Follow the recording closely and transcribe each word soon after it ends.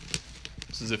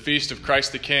This is the Feast of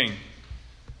Christ the King.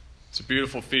 It's a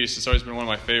beautiful feast. It's always been one of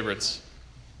my favorites.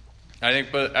 I think,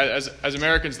 but as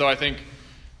Americans, though, I think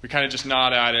we kind of just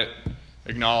nod at it,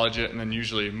 acknowledge it, and then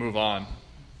usually move on.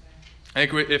 I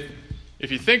think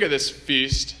if you think of this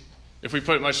feast, if we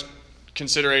put much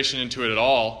consideration into it at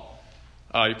all,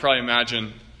 you probably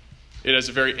imagine it as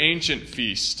a very ancient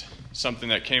feast, something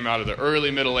that came out of the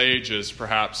early Middle Ages,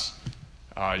 perhaps.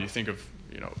 You think of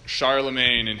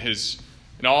Charlemagne in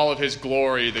all of his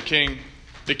glory, the king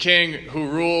who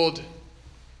ruled,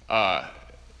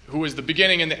 who was the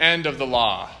beginning and the end of the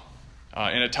law,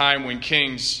 in a time when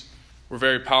kings were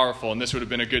very powerful, and this would have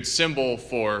been a good symbol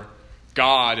for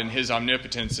God and his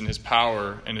omnipotence and his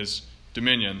power and his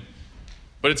dominion.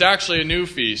 But it's actually a new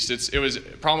feast. It was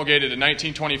promulgated in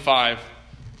 1925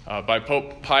 by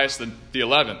Pope Pius XI,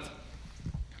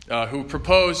 who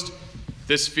proposed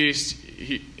this feast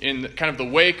in kind of the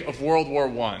wake of World War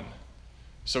I.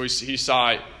 So he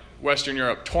saw Western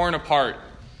Europe torn apart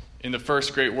in the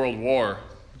First Great World War.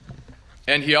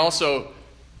 And he also,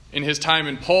 in his time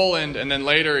in Poland and then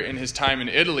later in his time in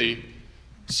Italy,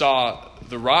 saw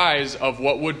the rise of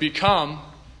what would become,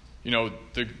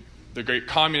 the great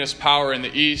communist power in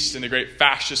the East and the great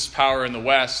fascist power in the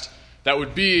West. That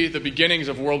would be the beginnings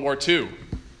of World War II.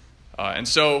 And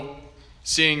so,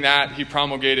 seeing that, he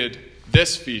promulgated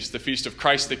this feast, the Feast of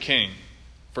Christ the King.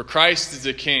 For Christ is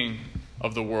the King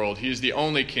of the world. He is the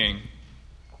only King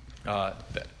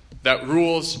that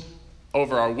rules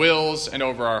over our wills and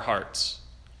over our hearts.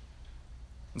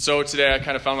 And so today I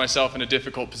kind of found myself in a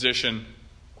difficult position,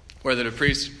 whether to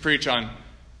preach on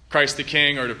Christ the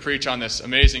King or to preach on this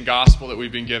amazing gospel that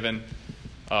we've been given.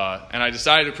 And I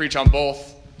decided to preach on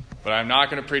both, but I'm not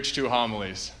going to preach two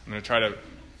homilies. I'm going to try to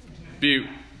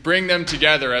bring them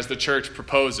together as the church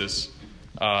proposes,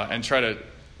 and try to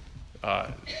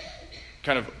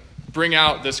kind of bring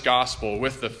out this gospel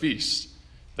with the feast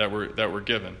that we're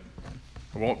given.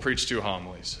 I won't preach two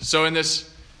homilies. So in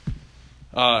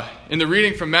the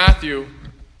reading from Matthew,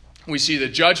 we see the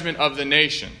judgment of the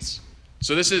nations.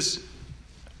 So this is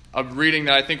a reading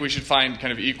that I think we should find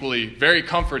kind of equally very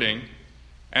comforting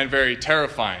and very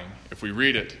terrifying if we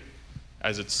read it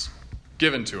as it's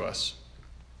given to us.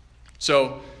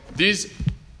 So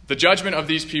the judgment of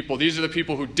these people, these are the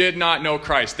people who did not know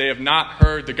Christ. They have not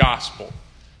heard the gospel.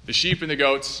 The sheep and the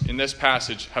goats in this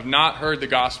passage have not heard the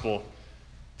gospel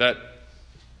that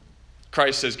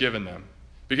Christ has given them.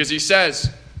 Because he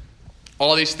says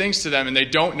all these things to them and they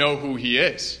don't know who he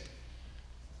is.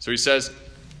 So he says,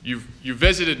 you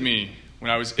visited me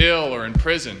when I was ill or in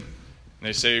prison. And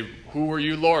they say, who were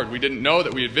you, Lord? We didn't know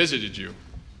that we had visited you.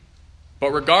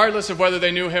 But regardless of whether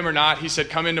they knew him or not, he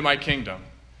said, come into my kingdom.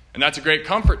 And that's a great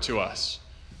comfort to us.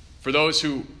 For those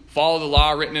who follow the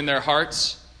law written in their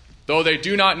hearts, though they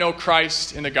do not know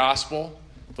Christ in the gospel,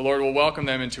 the Lord will welcome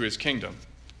them into his kingdom.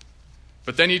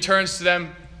 But then he turns to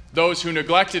them, those who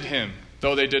neglected him,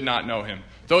 though they did not know him.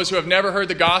 Those who have never heard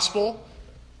the gospel,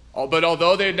 but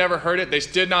although they had never heard it, they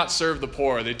did not serve the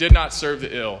poor. They did not serve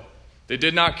the ill. They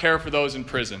did not care for those in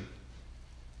prison.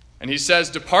 And he says,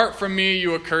 depart from me,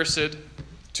 you accursed,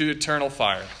 to eternal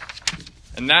fire.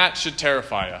 And that should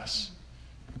terrify us.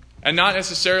 And not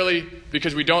necessarily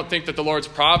because we don't think that the Lord's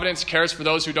providence cares for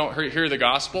those who don't hear the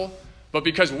gospel, but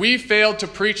because we failed to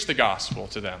preach the gospel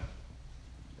to them.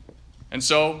 And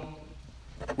so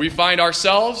we find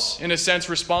ourselves, in a sense,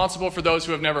 responsible for those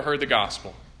who have never heard the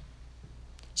gospel.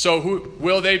 So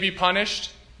will they be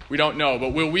punished? We don't know.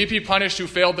 But will we be punished who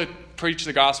failed to preach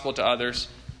the gospel to others?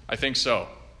 I think so.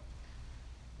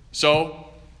 So,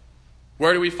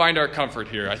 where do we find our comfort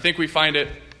here? I think we find it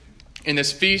in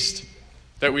this feast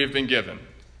that we have been given,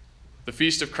 the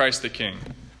Feast of Christ the King.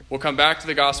 We'll come back to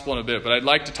the gospel in a bit, but I'd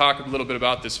like to talk a little bit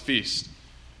about this feast.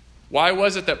 Why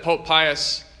was it that Pope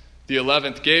Pius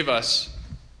XI gave us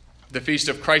the Feast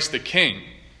of Christ the King?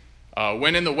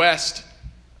 When in the West,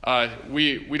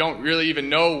 we don't really even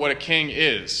know what a king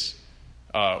is.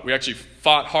 We actually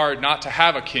fought hard not to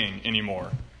have a king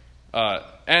anymore.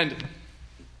 And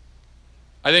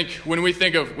I think when you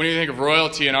think of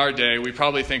royalty in our day, we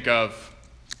probably think of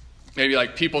maybe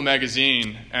like People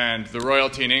magazine and the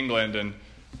royalty in England and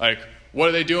like, what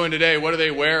are they doing today? What are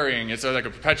they wearing? It's like a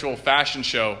perpetual fashion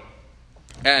show.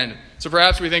 And so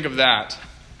perhaps we think of that.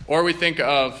 Or we think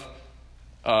of,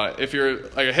 if you're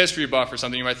like a history buff or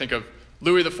something, you might think of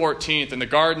Louis XIV and the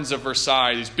gardens of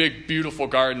Versailles, these big, beautiful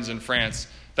gardens in France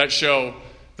that show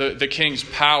the king's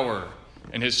power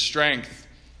and his strength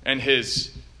and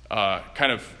his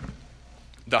kind of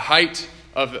the height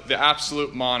of the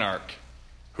absolute monarch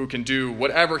who can do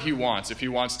whatever he wants. If he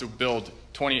wants to build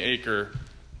 20-acre,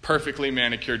 perfectly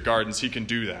manicured gardens, he can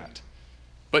do that.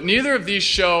 But neither of these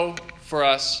show for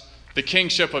us the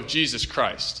kingship of Jesus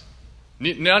Christ.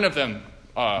 None of them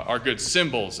are good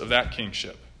symbols of that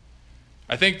kingship.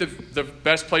 I think the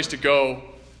best place to go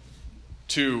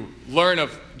to learn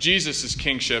of Jesus'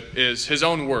 kingship is his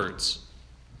own words.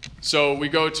 So we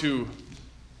go to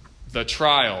the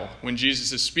trial when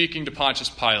Jesus is speaking to Pontius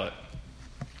Pilate.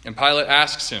 And Pilate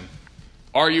asks him,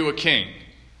 "Are you a king?"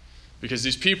 Because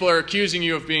these people are accusing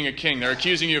you of being a king. They're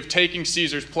accusing you of taking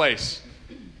Caesar's place.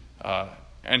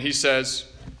 And he says,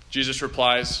 Jesus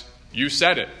replies, "You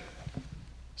said it."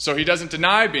 So he doesn't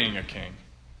deny being a king.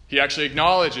 He actually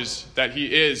acknowledges that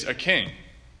he is a king.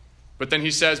 But then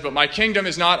he says, "But my kingdom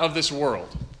is not of this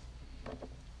world."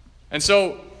 And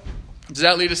so does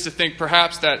that lead us to think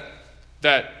perhaps that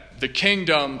the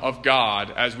kingdom of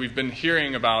God, as we've been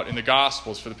hearing about in the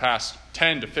Gospels for the past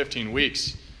 10 to 15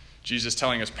 weeks, Jesus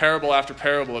telling us parable after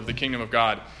parable of the kingdom of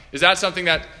God, is that something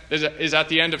that is at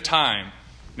the end of time?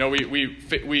 You know,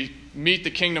 we meet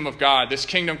the kingdom of God. This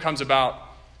kingdom comes about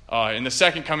in the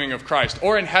second coming of Christ,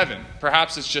 or in heaven.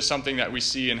 Perhaps it's just something that we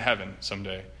see in heaven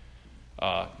someday.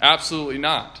 Absolutely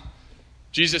not.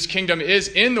 Jesus' kingdom is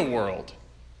in the world.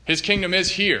 His kingdom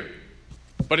is here,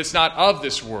 but it's not of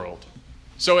this world.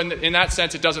 So in that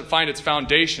sense, it doesn't find its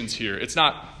foundations here. It's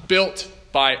not built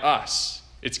by us.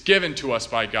 It's given to us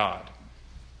by God.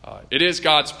 It is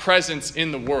God's presence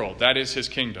in the world. That is his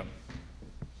kingdom.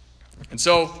 And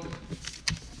so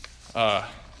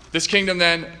this kingdom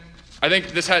then, I think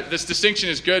this distinction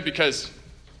is good because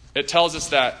it tells us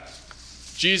that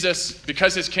Jesus,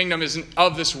 because his kingdom isn't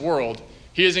of this world,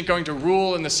 he isn't going to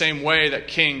rule in the same way that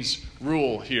kings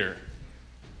rule here.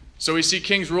 So we see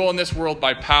kings rule in this world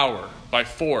by power, by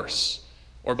force,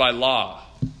 or by law.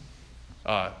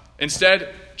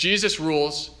 Instead, Jesus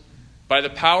rules by the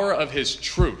power of his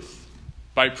truth,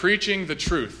 by preaching the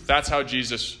truth. That's how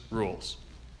Jesus rules.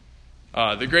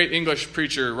 The great English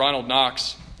preacher Ronald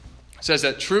Knox says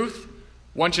that truth,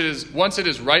 once it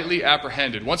is rightly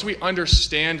apprehended, once we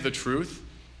understand the truth,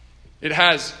 it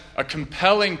has a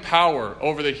compelling power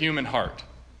over the human heart.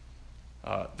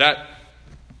 That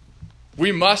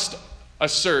we must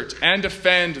assert and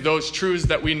defend those truths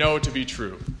that we know to be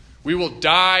true. We will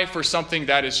die for something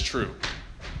that is true.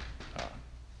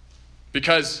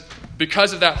 Because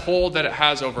of that hold that it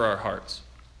has over our hearts.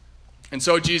 And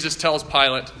so Jesus tells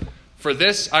Pilate, "For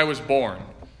this I was born,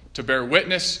 to bear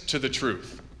witness to the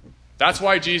truth." That's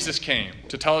why Jesus came,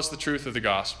 to tell us the truth of the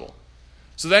gospel.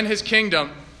 So then his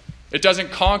kingdom, it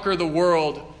doesn't conquer the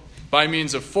world by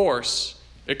means of force.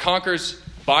 It conquers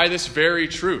by this very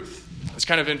truth. This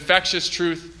kind of infectious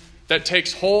truth that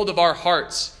takes hold of our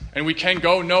hearts and we can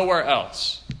go nowhere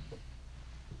else.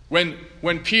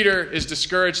 When Peter is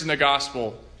discouraged in the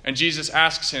gospel and Jesus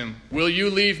asks him, "Will you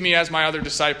leave me as my other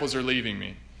disciples are leaving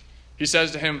me?" He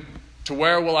says to him, "To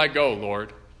where will I go,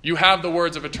 Lord? You have the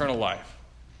words of eternal life."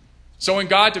 So when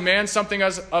God demands something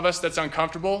of us that's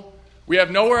uncomfortable, we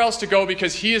have nowhere else to go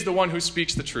because he is the one who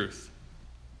speaks the truth.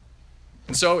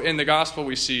 And so in the gospel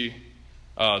we see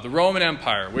the Roman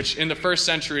Empire, which in the first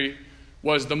century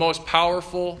was the most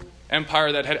powerful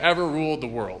empire that had ever ruled the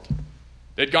world.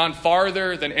 They'd gone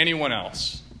farther than anyone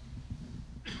else.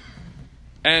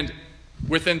 And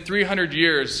within 300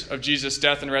 years of Jesus'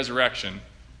 death and resurrection,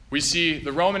 we see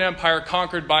the Roman Empire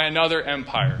conquered by another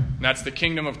empire, and that's the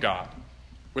kingdom of God.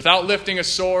 Without lifting a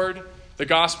sword, the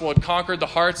gospel had conquered the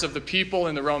hearts of the people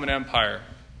in the Roman Empire.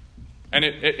 And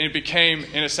it became,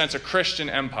 in a sense, a Christian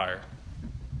empire.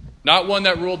 Not one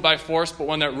that ruled by force, but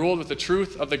one that ruled with the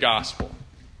truth of the gospel.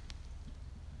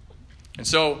 And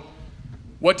so,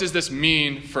 what does this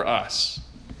mean for us?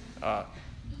 I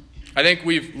think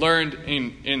we've learned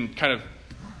in kind of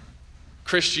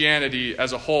Christianity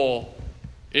as a whole,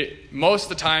 most of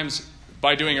the times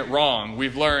by doing it wrong,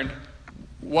 we've learned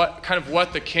what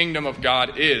the kingdom of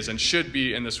God is and should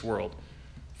be in this world.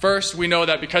 First, we know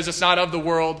that because it's not of the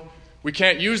world, we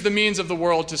can't use the means of the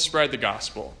world to spread the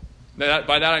gospel.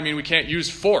 By that I mean we can't use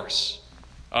force.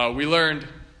 We learned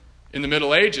in the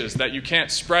Middle Ages that you can't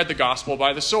spread the gospel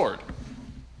by the sword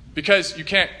because you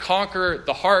can't conquer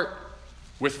the heart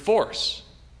with force.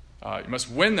 You must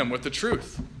win them with the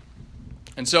truth.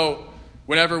 And so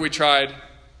whenever we tried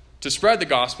to spread the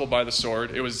gospel by the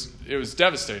sword, it was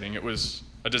devastating. It was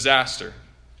a disaster.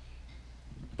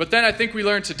 But then I think we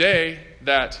learned today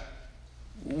that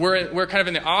we're kind of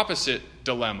in the opposite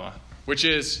dilemma, which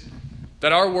is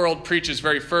that our world preaches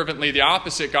very fervently the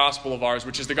opposite gospel of ours,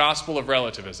 which is the gospel of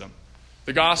relativism.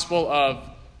 The gospel of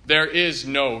there is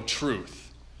no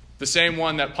truth. The same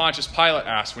one that Pontius Pilate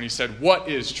asked when he said, "What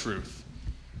is truth?"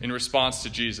 in response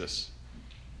to Jesus.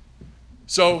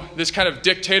 So this kind of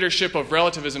dictatorship of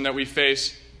relativism that we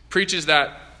face preaches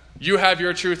that you have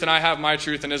your truth and I have my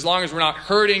truth, and as long as we're not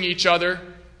hurting each other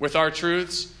with our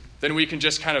truths, then we can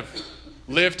just kind of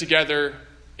live together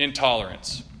in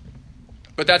tolerance.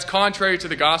 But that's contrary to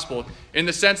the gospel in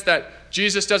the sense that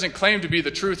Jesus doesn't claim to be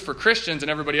the truth for Christians and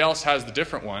everybody else has the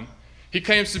different one. He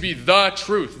claims to be the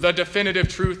truth, the definitive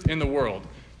truth in the world,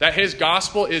 that his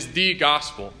gospel is the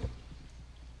gospel.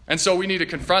 And so we need to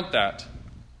confront that.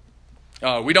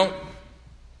 We don't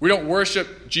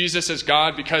worship Jesus as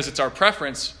God because it's our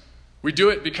preference. We do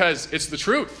it because it's the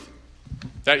truth,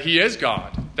 that he is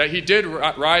God, that he did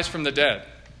rise from the dead,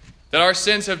 that our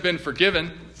sins have been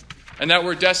forgiven, and that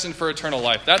we're destined for eternal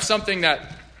life. That's something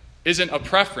that isn't a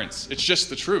preference. It's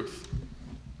just the truth.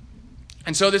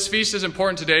 And so this feast is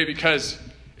important today because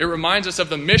it reminds us of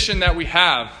the mission that we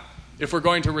have if we're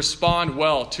going to respond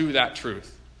well to that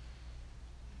truth.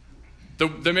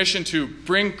 The mission to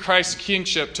bring Christ's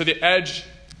kingship to the edge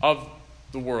of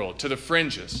the world, to the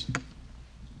fringes.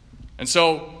 And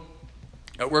so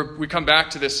we come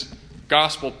back to this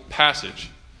gospel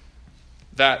passage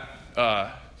that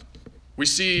we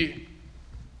see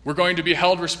we're going to be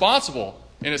held responsible,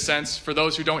 in a sense, for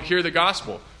those who don't hear the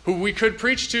gospel, who we could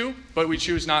preach to, but we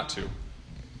choose not to.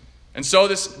 And so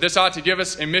this ought to give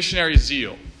us a missionary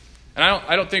zeal. And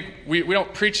I don't think we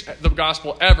don't preach the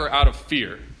gospel ever out of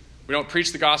fear. We don't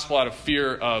preach the gospel out of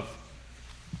fear of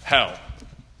hell.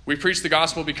 We preach the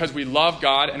gospel because we love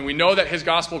God and we know that his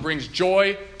gospel brings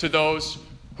joy to those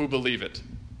who believe it.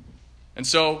 And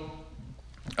so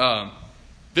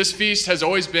this feast has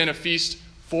always been a feast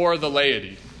for the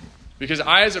laity. Because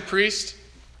I, as a priest,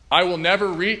 I will never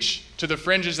reach to the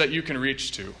fringes that you can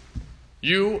reach to.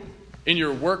 You, in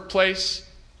your workplace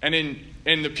and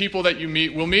in the people that you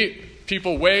meet, will meet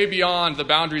people way beyond the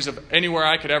boundaries of anywhere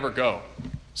I could ever go.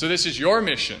 So this is your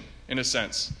mission, in a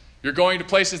sense. You're going to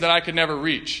places that I could never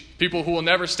reach, people who will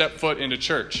never step foot into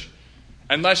church,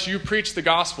 unless you preach the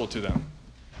gospel to them.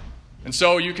 And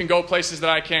so you can go places that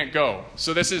I can't go.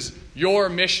 So this is your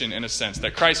mission, in a sense,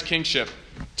 that Christ's kingship,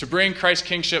 to bring Christ's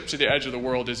kingship to the edge of the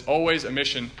world, is always a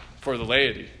mission for the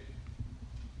laity.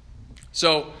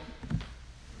 So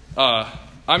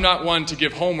I'm not one to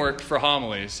give homework for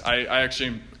homilies. I actually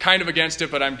am kind of against it,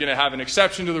 but I'm going to have an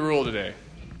exception to the rule today.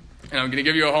 And I'm going to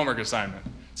give you a homework assignment.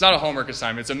 It's not a homework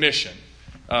assignment, it's a mission.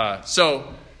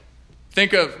 So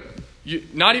think of,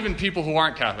 not even people who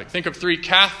aren't Catholic, think of 3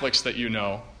 Catholics that you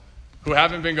know who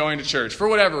haven't been going to church for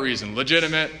whatever reason,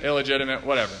 legitimate, illegitimate,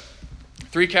 whatever.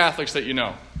 3 Catholics that you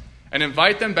know. And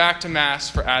invite them back to Mass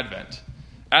for Advent.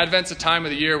 Advent's a time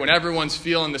of the year when everyone's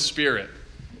feeling the Spirit.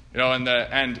 You know,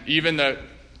 and even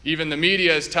the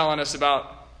media is telling us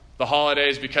about the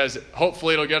holidays because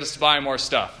hopefully it'll get us to buy more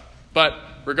stuff. But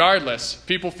regardless,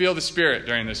 people feel the Spirit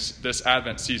during this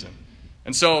Advent season.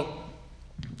 And so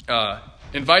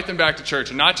invite them back to church,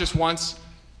 and not just once,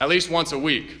 at least once a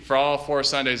week for all 4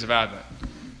 Sundays of Advent.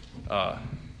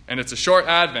 And it's a short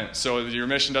Advent, so your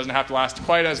mission doesn't have to last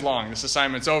quite as long. This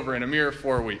assignment's over in a mere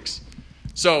 4 weeks.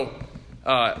 So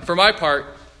for my part,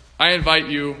 I invite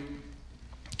you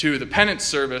to the penance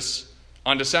service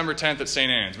on December 10th at St.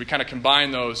 Anne's. We kind of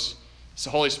combine those. So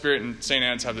Holy Spirit and St.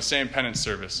 Anne's have the same penance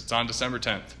service. It's on December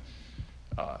 10th.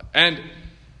 And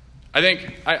I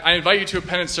think I invite you to a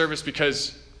penance service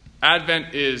because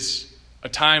Advent is a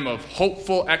time of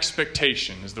hopeful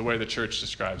expectation, is the way the church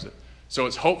describes it. So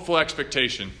it's hopeful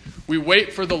expectation. We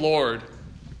wait for the Lord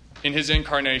in his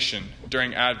incarnation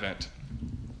during Advent.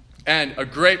 And a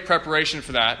great preparation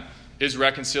for that is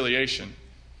reconciliation.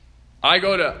 I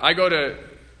go to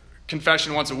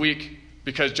confession once a week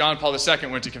because John Paul II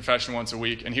went to confession once a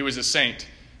week, and he was a saint.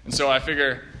 And so I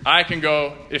figure I can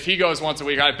go, if he goes once a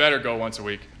week, I better go once a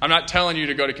week. I'm not telling you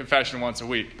to go to confession once a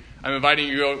week. I'm inviting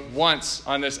you to go once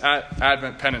on this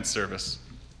Advent penance service.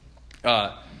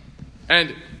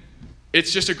 And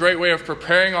it's just a great way of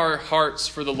preparing our hearts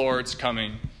for the Lord's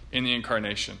coming in the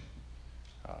incarnation.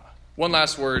 One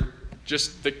last word,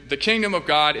 just the kingdom of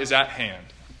God is at hand.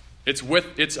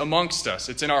 It's amongst us.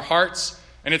 It's in our hearts,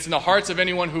 and it's in the hearts of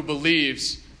anyone who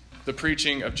believes the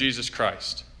preaching of Jesus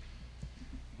Christ.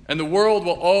 And the world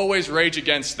will always rage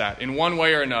against that in one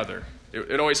way or another.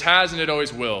 It always has and it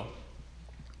always will.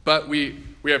 But we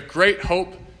have great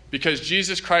hope because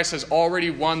Jesus Christ has already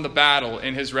won the battle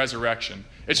in his resurrection.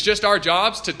 It's just our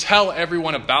jobs to tell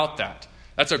everyone about that.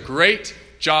 That's a great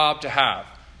job to have,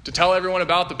 to tell everyone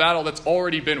about the battle that's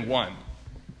already been won.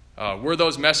 We're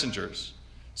those messengers.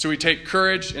 So we take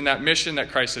courage in that mission that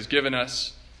Christ has given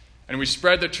us, and we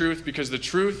spread the truth because the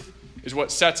truth is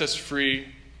what sets us free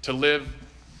to live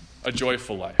a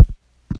joyful life.